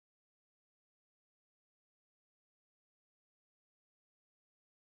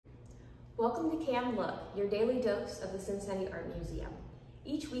Welcome to Cam Look, your daily dose of the Cincinnati Art Museum.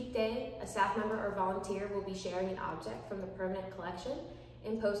 Each weekday, a staff member or volunteer will be sharing an object from the permanent collection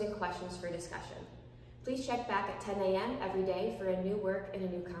and posing questions for discussion. Please check back at 10 a.m. every day for a new work and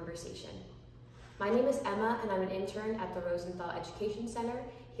a new conversation. My name is Emma and I'm an intern at the Rosenthal Education Center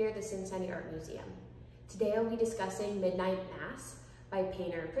here at the Cincinnati Art Museum. Today I'll be discussing Midnight Mass by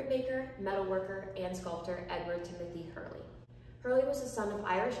painter, printmaker, metalworker, and sculptor Edward Timothy Hurley. Hurley was the son of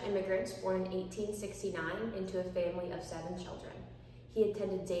Irish immigrants born in 1869 into a family of 7 children. He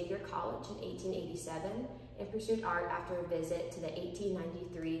attended Xavier College in 1887 and pursued art after a visit to the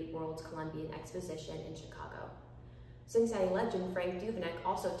 1893 World's Columbian Exposition in Chicago. Cincinnati legend Frank Duveneck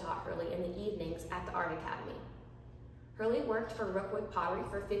also taught Hurley in the evenings at the Art Academy. Hurley worked for Rookwood Pottery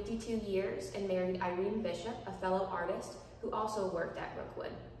for 52 years and married Irene Bishop, a fellow artist who also worked at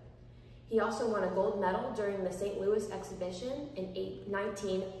Rookwood. He also won a gold medal during the St. Louis exhibition in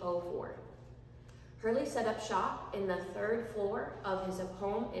 1904. Hurley set up shop in the 3rd floor of his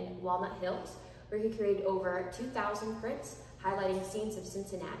home in Walnut Hills, where he created over 2,000 prints highlighting scenes of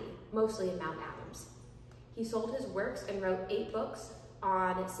Cincinnati, mostly in Mount Adams. He sold his works and wrote 8 books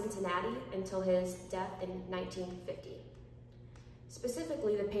on Cincinnati until his death in 1950.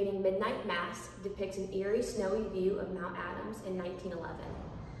 Specifically, the painting Midnight Mass depicts an eerie, snowy view of Mount Adams in 1911.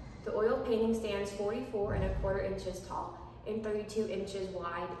 The oil painting stands 44¼ inches tall and 32 inches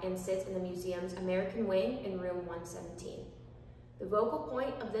wide and sits in the museum's American Wing in room 117. The focal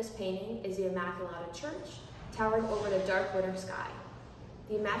point of this painting is the Immaculata Church, towering over the dark winter sky.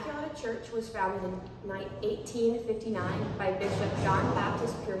 The Immaculata Church was founded in 1859 by Bishop John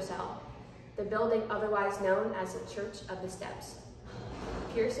Baptist Purcell, the building otherwise known as the Church of the Steps.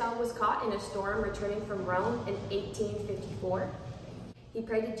 Purcell was caught in a storm returning from Rome in 1854. He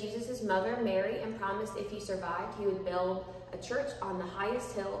prayed to Jesus' mother, Mary, and promised if he survived, he would build a church on the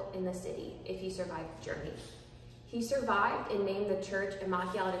highest hill in the city if he survived the journey. He survived and named the church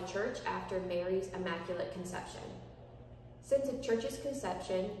Immaculata Church after Mary's Immaculate Conception. Since the church's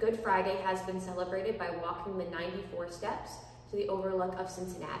conception, Good Friday has been celebrated by walking the 94 steps to the overlook of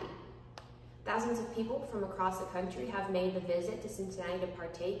Cincinnati. Thousands of people from across the country have made the visit to Cincinnati to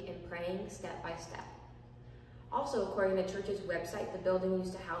partake in praying step by step. Also, according to the church's website, the building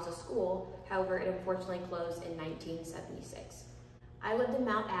used to house a school, however, it unfortunately closed in 1976. I lived in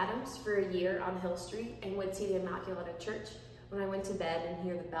Mount Adams for a year on Hill Street and would see the Immaculata Church when I went to bed and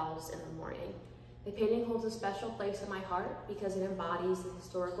hear the bells in the morning. The painting holds a special place in my heart because it embodies the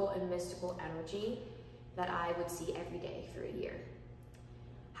historical and mystical energy that I would see every day for a year.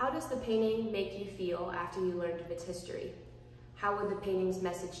 How does the painting make you feel after you learned of its history? How would the painting's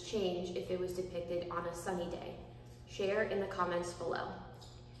message change if it was depicted on a sunny day? Share in the comments below.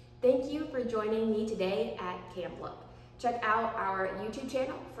 Thank you for joining me today at Cam Look. Check out our YouTube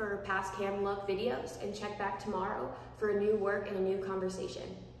channel for past Cam Look videos and check back tomorrow for a new work and a new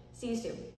conversation. See you soon.